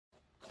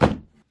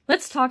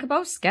Let's talk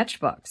about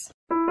sketchbooks.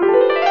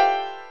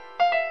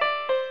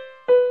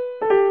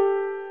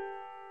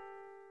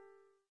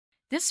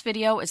 This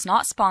video is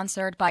not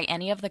sponsored by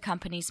any of the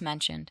companies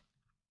mentioned.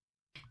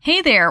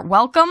 Hey there,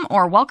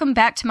 welcome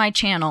back to my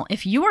channel.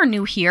 If you are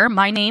new here,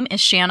 my name is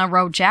Shanna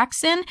Rowe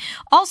Jackson,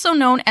 also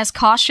known as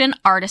Caution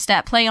Artist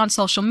at Play on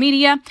social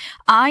media.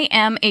 I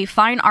am a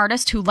fine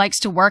artist who likes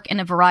to work in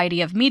a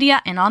variety of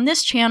media, and on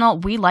this channel,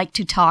 we like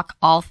to talk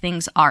all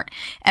things art.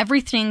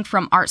 Everything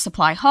from art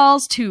supply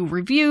hauls to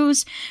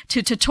reviews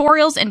to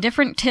tutorials and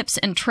different tips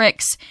and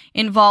tricks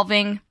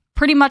involving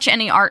pretty much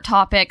any art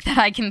topic that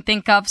I can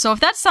think of. So if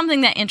that's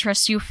something that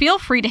interests you, feel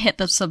free to hit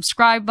the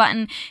subscribe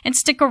button and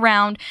stick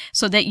around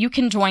so that you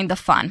can join the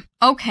fun.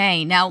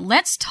 Okay, now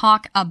let's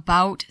talk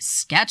about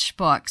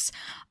sketchbooks.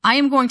 I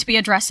am going to be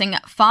addressing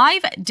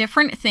 5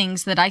 different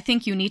things that I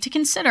think you need to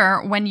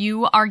consider when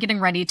you are getting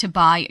ready to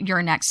buy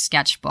your next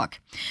sketchbook.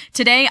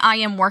 Today, I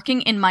am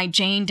working in my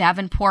Jane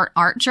Davenport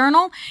art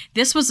journal.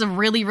 This was a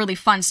really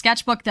fun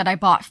sketchbook that I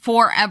bought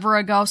forever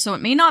ago, so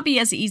it may not be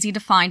as easy to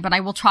find, but I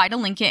will try to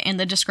link it in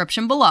the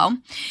description below.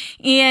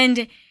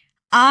 And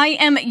I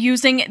am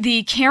using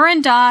the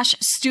Caran d'Ache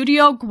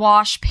Studio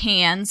Gouache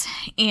pans,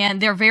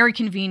 and they're very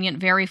convenient,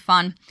 very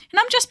fun. And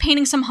I'm just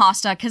painting some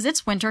hosta because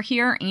it's winter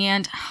here,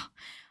 and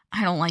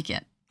I don't like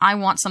it. I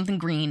want something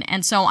green.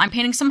 And so I'm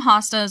painting some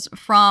hostas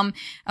from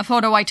a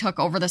photo I took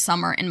over the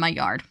summer in my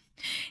yard.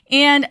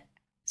 And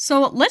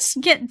so let's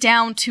get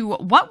down to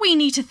what we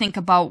need to think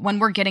about when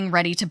we're getting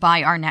ready to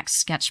buy our next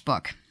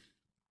sketchbook.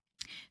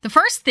 The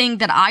first thing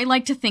that I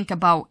like to think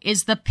about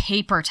is the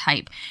paper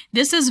type.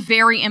 This is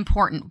very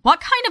important.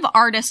 What kind of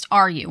artist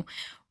are you?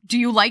 Do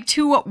you like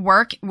to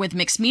work with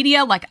mixed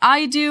media like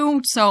I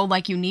do? So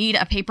like you need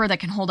a paper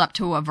that can hold up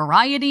to a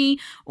variety?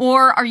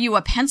 Or are you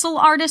a pencil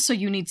artist so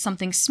you need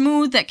something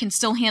smooth that can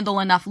still handle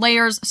enough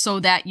layers so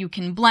that you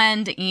can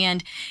blend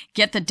and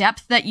get the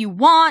depth that you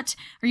want?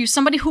 Are you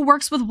somebody who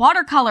works with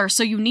watercolor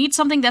so you need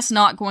something that's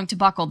not going to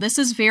buckle? This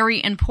is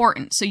very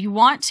important. So you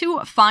want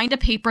to find a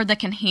paper that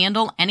can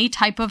handle any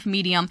type of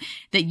medium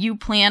that you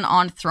plan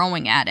on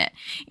throwing at it.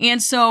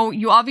 And so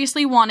you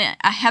obviously want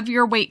a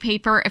heavier weight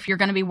paper if you're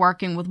going to be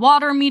working with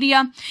water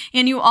media,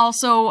 and you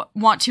also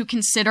want to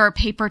consider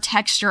paper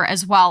texture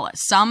as well.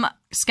 Some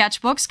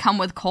sketchbooks come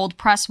with cold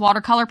press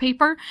watercolor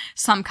paper,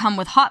 some come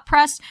with hot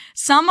press,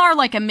 some are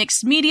like a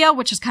mixed media,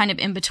 which is kind of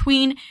in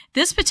between.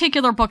 This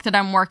particular book that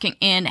I'm working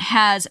in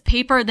has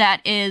paper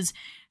that is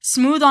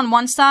smooth on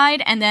one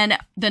side, and then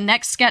the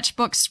next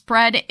sketchbook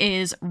spread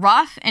is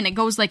rough, and it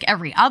goes like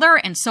every other,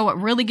 and so it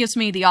really gives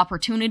me the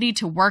opportunity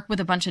to work with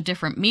a bunch of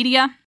different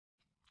media.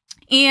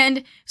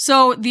 And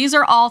so these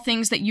are all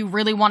things that you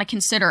really want to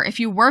consider. If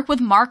you work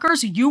with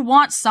markers, you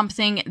want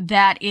something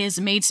that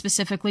is made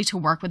specifically to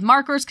work with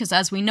markers, because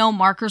as we know,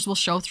 markers will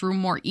show through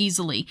more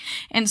easily.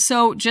 And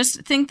so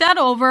just think that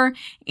over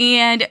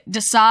and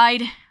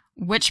decide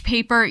which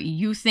paper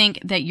you think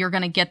that you're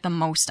going to get the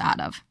most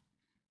out of.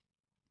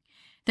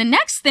 The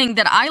next thing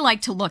that I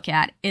like to look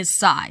at is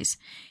size.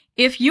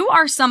 If you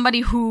are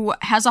somebody who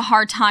has a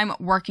hard time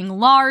working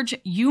large,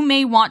 you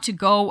may want to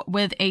go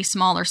with a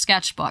smaller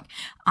sketchbook.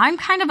 I'm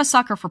kind of a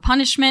sucker for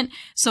punishment,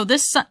 so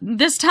this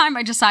time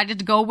I decided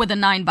to go with a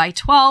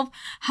 9x12.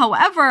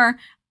 However,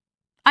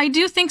 I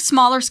do think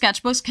smaller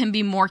sketchbooks can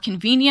be more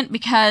convenient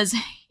because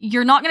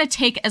you're not going to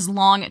take as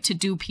long to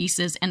do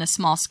pieces in a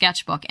small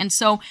sketchbook. And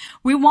so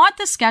we want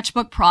the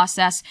sketchbook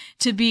process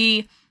to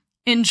be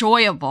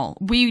enjoyable.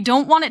 We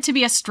don't want it to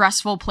be a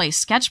stressful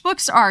place.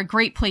 Sketchbooks are a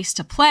great place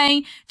to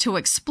play, to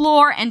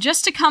explore, and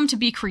just to come to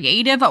be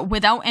creative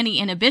without any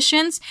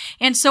inhibitions.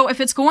 And so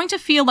if it's going to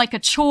feel like a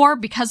chore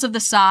because of the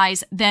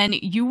size, then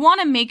you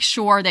want to make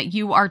sure that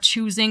you are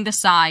choosing the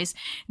size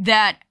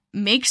that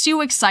makes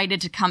you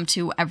excited to come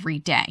to every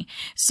day.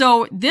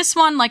 So this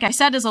one, like I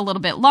said, is a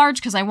little bit large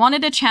because I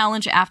wanted a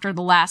challenge after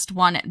the last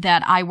one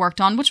that I worked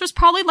on, which was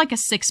probably like a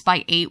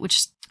 6x8,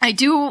 which I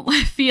do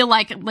feel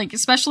like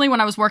especially when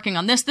I was working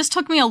on this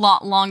took me a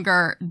lot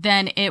longer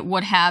than it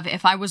would have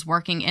if I was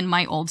working in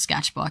my old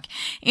sketchbook.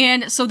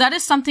 And so that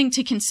is something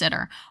to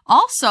consider.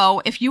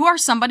 Also, if you are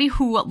somebody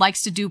who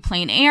likes to do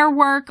plein air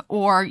work,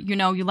 or,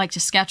 you like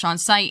to sketch on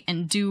site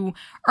and do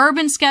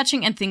urban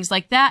sketching and things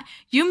like that,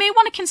 you may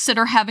want to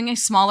consider having a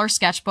smaller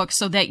sketchbook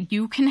so that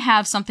you can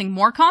have something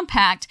more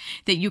compact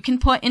that you can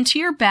put into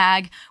your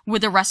bag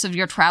with the rest of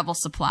your travel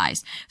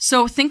supplies.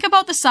 So think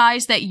about the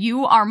size that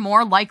you are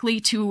more likely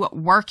to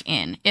work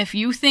in. If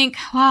you think,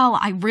 well,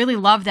 I really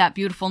love that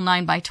beautiful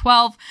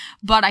 9x12,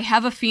 but I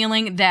have a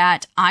feeling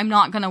that I'm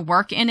not going to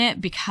work in it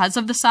because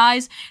of the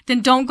size, then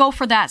don't go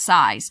for that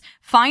size.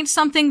 Find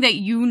something that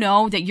you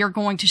know that you're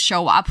going to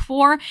show up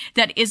for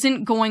that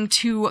isn't going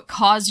to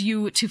cause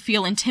you to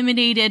feel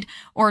intimidated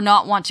or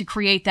not want to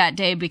create that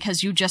day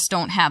because you just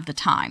don't have the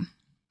time.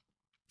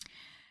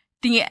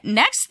 The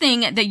next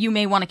thing that you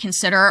may want to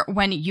consider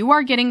when you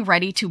are getting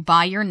ready to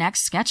buy your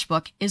next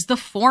sketchbook is the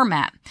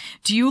format.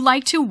 Do you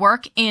like to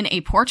work in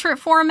a portrait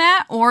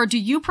format, or do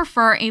you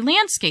prefer a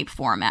landscape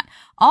format?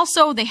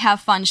 Also, they have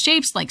fun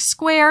shapes like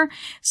square.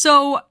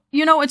 So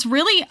you know, it's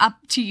really up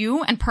to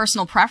you and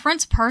personal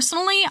preference.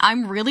 Personally,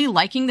 I'm really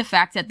liking the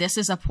fact that this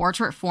is a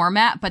portrait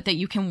format, but that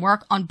you can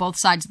work on both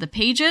sides of the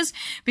pages,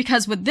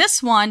 because with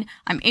this one,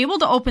 I'm able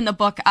to open the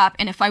book up,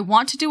 and if I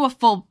want to do a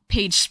full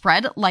page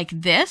spread like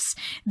this,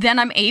 then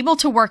I'm able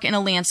to work in a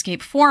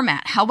landscape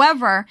format.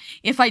 However,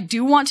 if I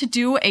do want to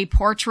do a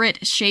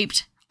portrait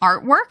shaped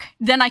artwork,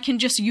 then I can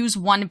just use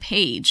one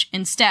page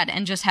instead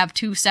and just have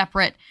two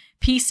separate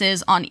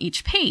pieces on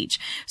each page.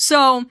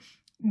 So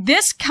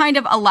this kind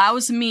of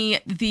allows me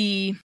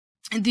the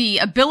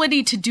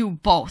ability to do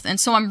both. And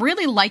so I'm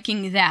really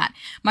liking that.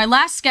 My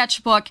last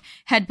sketchbook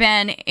had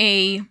been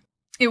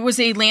it was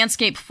a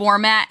landscape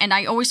format, and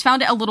I always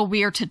found it a little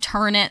weird to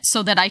turn it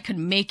so that I could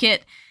make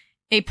it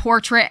a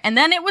portrait. And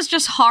then it was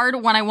just hard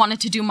when I wanted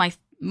to do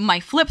my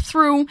flip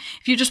through,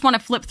 if you just want to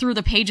flip through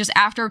the pages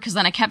after, because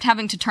then I kept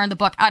having to turn the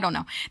book. I don't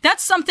know.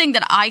 That's something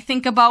that I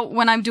think about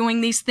when I'm doing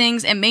these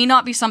things. It may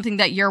not be something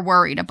that you're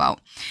worried about.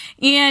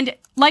 And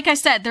like I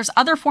said, there's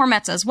other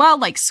formats as well,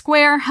 like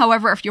square.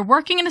 However, if you're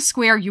working in a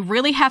square, you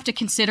really have to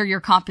consider your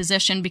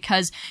composition,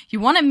 because you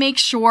want to make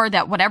sure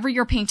that whatever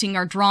you're painting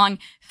or drawing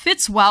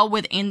fits well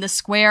within the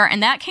square,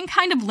 and that can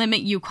kind of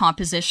limit you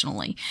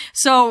compositionally.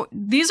 So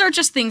these are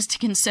just things to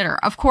consider.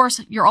 Of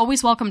course, you're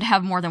always welcome to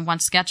have more than one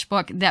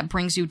sketchbook that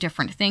brings you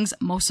different things.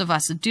 Most of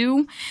us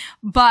do,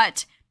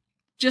 but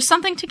just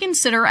something to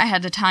consider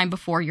ahead of time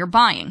before you're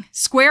buying.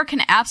 Square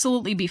can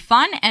absolutely be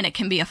fun, and it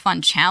can be a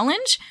fun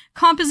challenge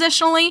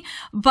compositionally,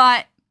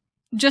 but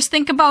just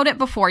think about it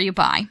before you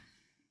buy.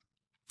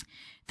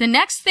 The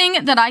next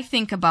thing that I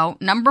think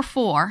about, number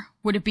 4,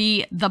 would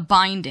be the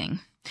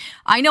binding.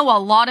 I know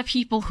a lot of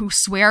people who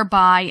swear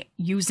by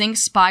using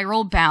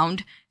spiral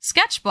bound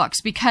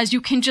sketchbooks, because you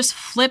can just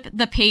flip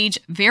the page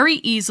very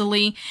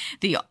easily.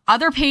 The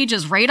other page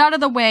is right out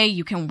of the way.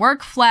 You can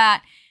work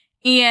flat,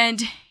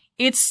 and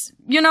it's,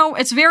 you know,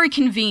 it's very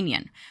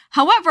convenient.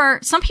 However,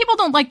 some people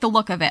don't like the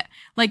look of it.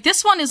 Like,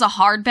 this one is a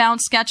hardbound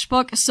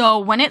sketchbook, so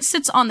when it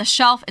sits on the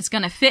shelf, it's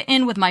going to fit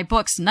in with my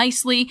books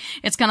nicely.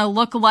 It's going to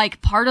look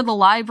like part of the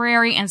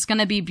library, and it's going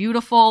to be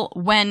beautiful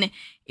when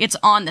it's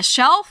on the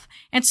shelf.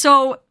 And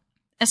so,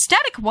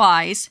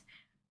 aesthetic-wise,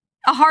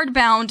 a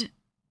hardbound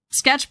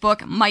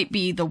sketchbook might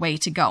be the way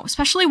to go,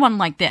 especially one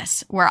like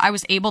this, where I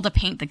was able to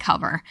paint the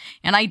cover.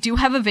 And I do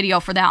have a video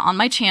for that on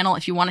my channel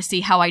if you want to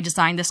see how I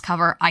designed this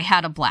cover. I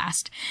had a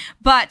blast.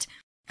 But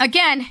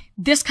again,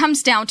 this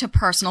comes down to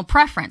personal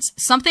preference.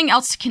 Something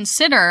else to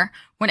consider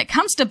when it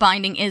comes to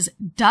binding is,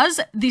 does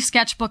the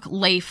sketchbook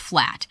lay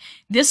flat?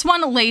 This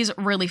one lays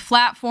really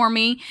flat for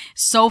me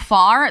so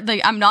far.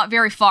 I'm not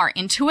very far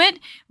into it,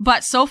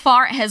 but so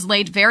far it has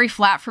laid very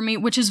flat for me,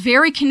 which is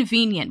very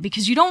convenient,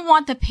 because you don't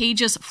want the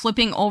pages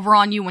flipping over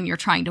on you when you're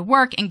trying to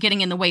work and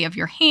getting in the way of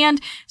your hand,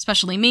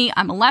 especially me,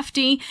 I'm a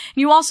lefty.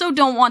 You also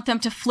don't want them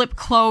to flip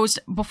closed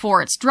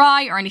before it's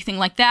dry or anything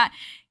like that.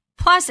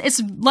 Plus,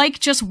 it's like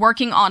just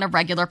working on a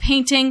regular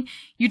painting.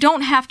 You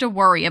don't have to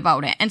worry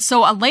about it. And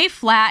so a lay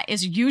flat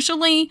is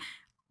usually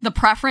the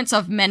preference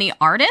of many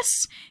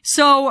artists.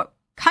 So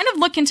kind of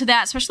look into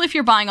that, especially if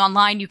you're buying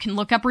online. You can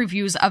look up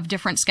reviews of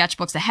different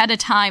sketchbooks ahead of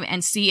time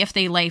and see if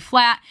they lay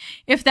flat,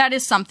 if that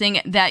is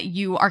something that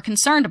you are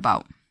concerned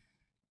about.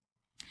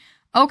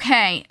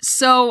 Okay,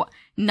 so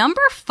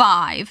number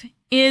 5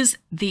 is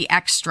the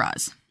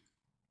extras.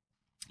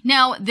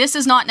 Now, this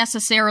is not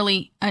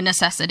necessarily a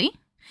necessity,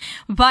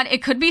 but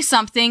it could be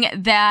something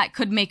that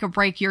could make or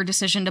break your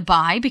decision to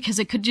buy, because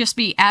it could just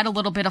be add a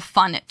little bit of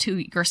fun to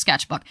your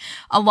sketchbook.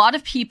 A lot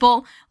of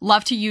people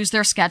love to use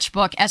their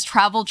sketchbook as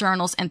travel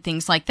journals and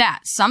things like that.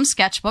 Some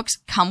sketchbooks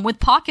come with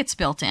pockets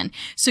built in,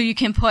 so you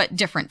can put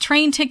different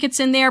train tickets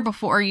in there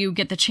before you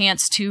get the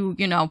chance to,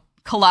 you know,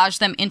 collage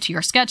them into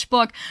your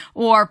sketchbook,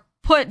 or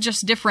put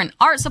just different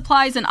art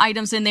supplies and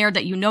items in there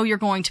that you know you're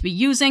going to be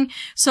using.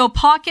 So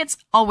pockets,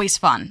 always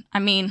fun. I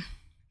mean,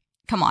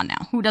 come on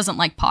now, who doesn't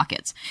like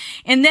pockets?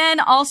 And then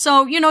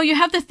also, you know, you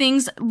have the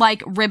things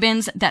like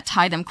ribbons that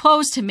tie them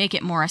closed to make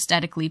it more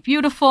aesthetically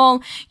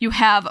beautiful. You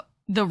have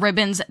the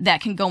ribbons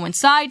that can go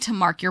inside to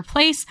mark your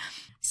place.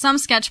 Some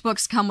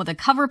sketchbooks come with a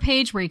cover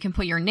page where you can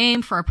put your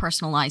name for a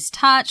personalized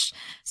touch.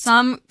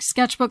 Some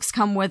sketchbooks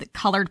come with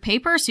colored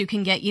paper, so you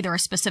can get either a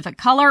specific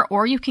color,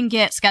 or you can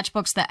get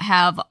sketchbooks that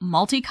have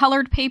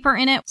multicolored paper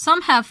in it.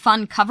 Some have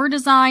fun cover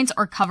designs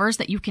or covers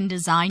that you can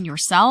design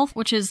yourself,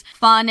 which is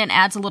fun and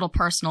adds a little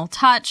personal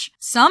touch.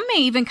 Some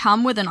may even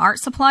come with an art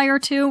supply or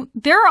two.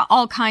 There are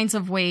all kinds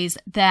of ways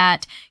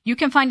that you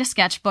can find a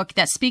sketchbook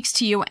that speaks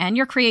to you and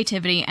your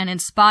creativity and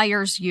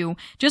inspires you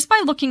just by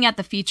looking at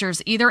the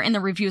features either in the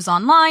reviews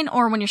online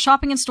or when you're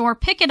shopping in store.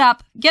 Pick it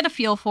up, get a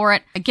feel for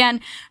it. Again,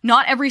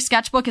 not every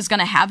sketchbook is going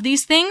to have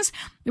these things,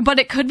 but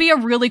it could be a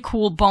really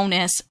cool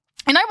bonus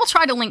And I will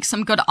try to link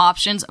some good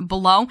options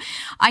below.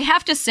 I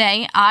have to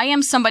say, I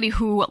am somebody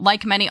who,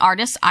 like many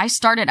artists, I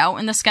started out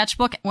in the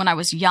sketchbook when I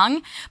was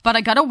young, but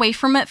I got away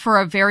from it for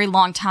a very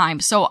long time.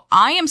 So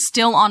I am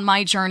still on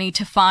my journey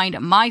to find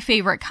my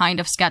favorite kind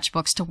of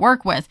sketchbooks to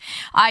work with.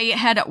 I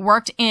had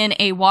worked in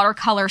a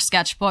watercolor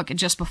sketchbook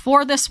just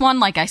before this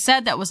one. Like I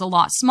said, that was a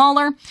lot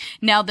smaller.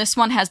 Now this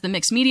one has the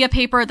mixed media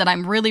paper that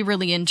I'm really,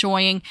 really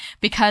enjoying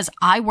because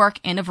I work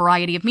in a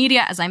variety of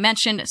media, as I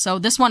mentioned. So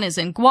this one is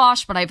in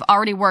gouache, but I've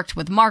already worked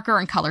with marker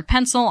and colored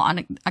pencil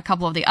on a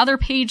couple of the other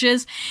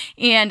pages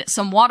and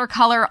some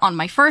watercolor on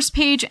my first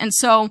page. And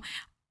so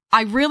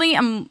I really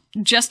am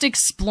just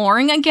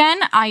exploring again.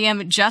 I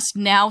am just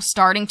now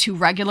starting to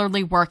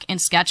regularly work in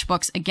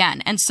sketchbooks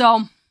again. And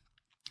so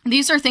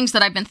these are things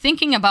that I've been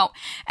thinking about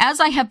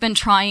as I have been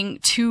trying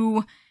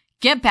to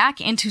get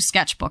back into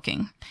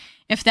sketchbooking,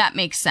 if that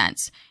makes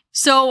sense.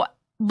 So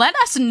let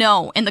us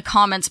know in the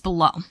comments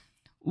below.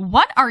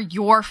 What are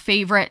your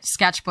favorite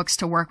sketchbooks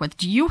to work with?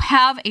 Do you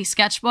have a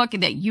sketchbook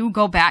that you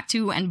go back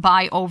to and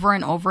buy over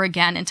and over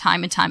again and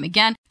time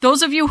again?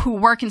 Those of you who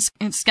work in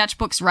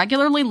sketchbooks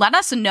regularly, let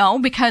us know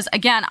because,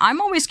 again,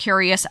 I'm always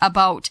curious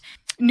about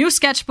new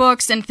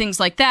sketchbooks and things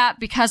like that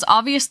because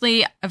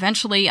obviously,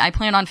 eventually, I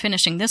plan on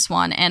finishing this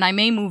one and I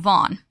may move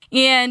on.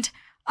 And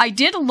I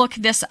did look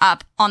this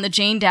up on the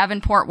Jane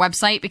Davenport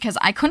website because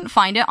I couldn't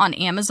find it on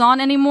Amazon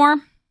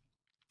anymore.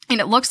 And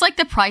it looks like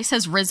the price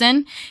has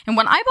risen. And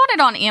when I bought it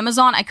on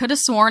Amazon, I could have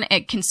sworn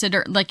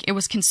it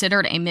was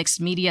considered a mixed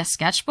media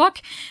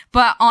sketchbook.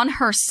 But on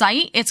her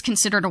site, it's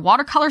considered a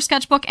watercolor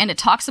sketchbook. And it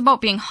talks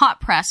about being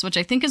hot press, which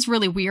I think is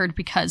really weird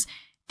because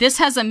this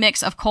has a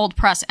mix of cold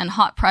press and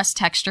hot press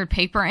textured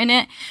paper in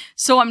it.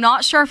 So I'm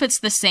not sure if it's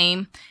the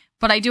same,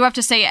 but I do have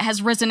to say it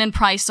has risen in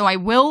price. So I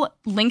will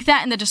link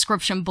that in the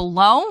description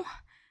below.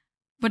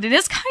 But it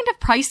is kind of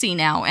pricey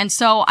now. And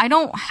so I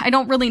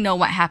don't really know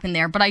what happened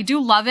there, but I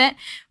do love it.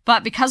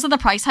 But because of the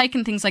price hike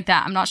and things like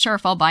that, I'm not sure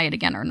if I'll buy it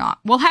again or not.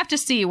 We'll have to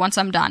see once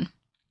I'm done.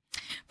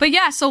 But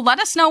yeah, so let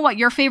us know what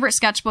your favorite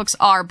sketchbooks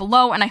are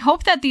below. And I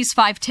hope that these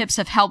 5 tips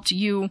have helped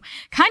you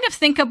kind of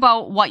think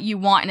about what you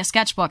want in a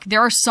sketchbook.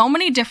 There are so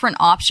many different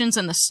options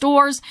in the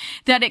stores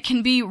that it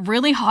can be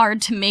really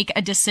hard to make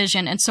a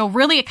decision. And so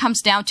really it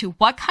comes down to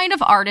what kind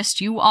of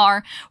artist you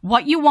are,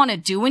 what you want to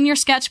do in your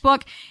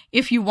sketchbook.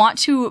 If you want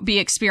to be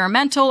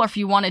experimental or if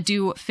you want to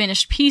do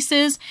finished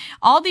pieces,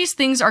 all these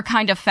things are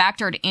kind of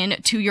factored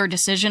into your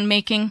decision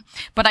making.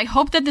 But I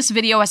hope that this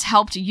video has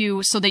helped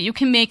you so that you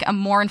can make a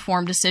more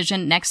informed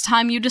decision next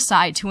time you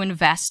decide to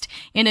invest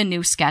in a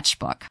new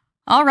sketchbook.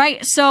 All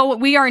right, so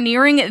we are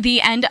nearing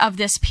the end of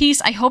this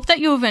piece. I hope that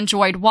you have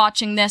enjoyed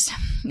watching this.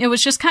 It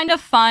was just kind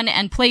of fun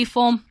and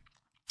playful.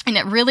 And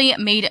it really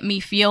made me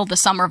feel the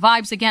summer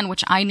vibes again,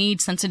 which I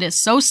need since it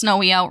is so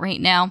snowy out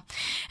right now.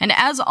 And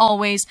as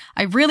always,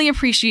 I really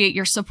appreciate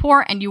your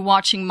support and you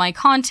watching my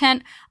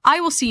content. I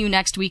will see you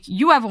next week.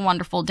 You have a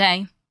wonderful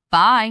day.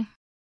 Bye.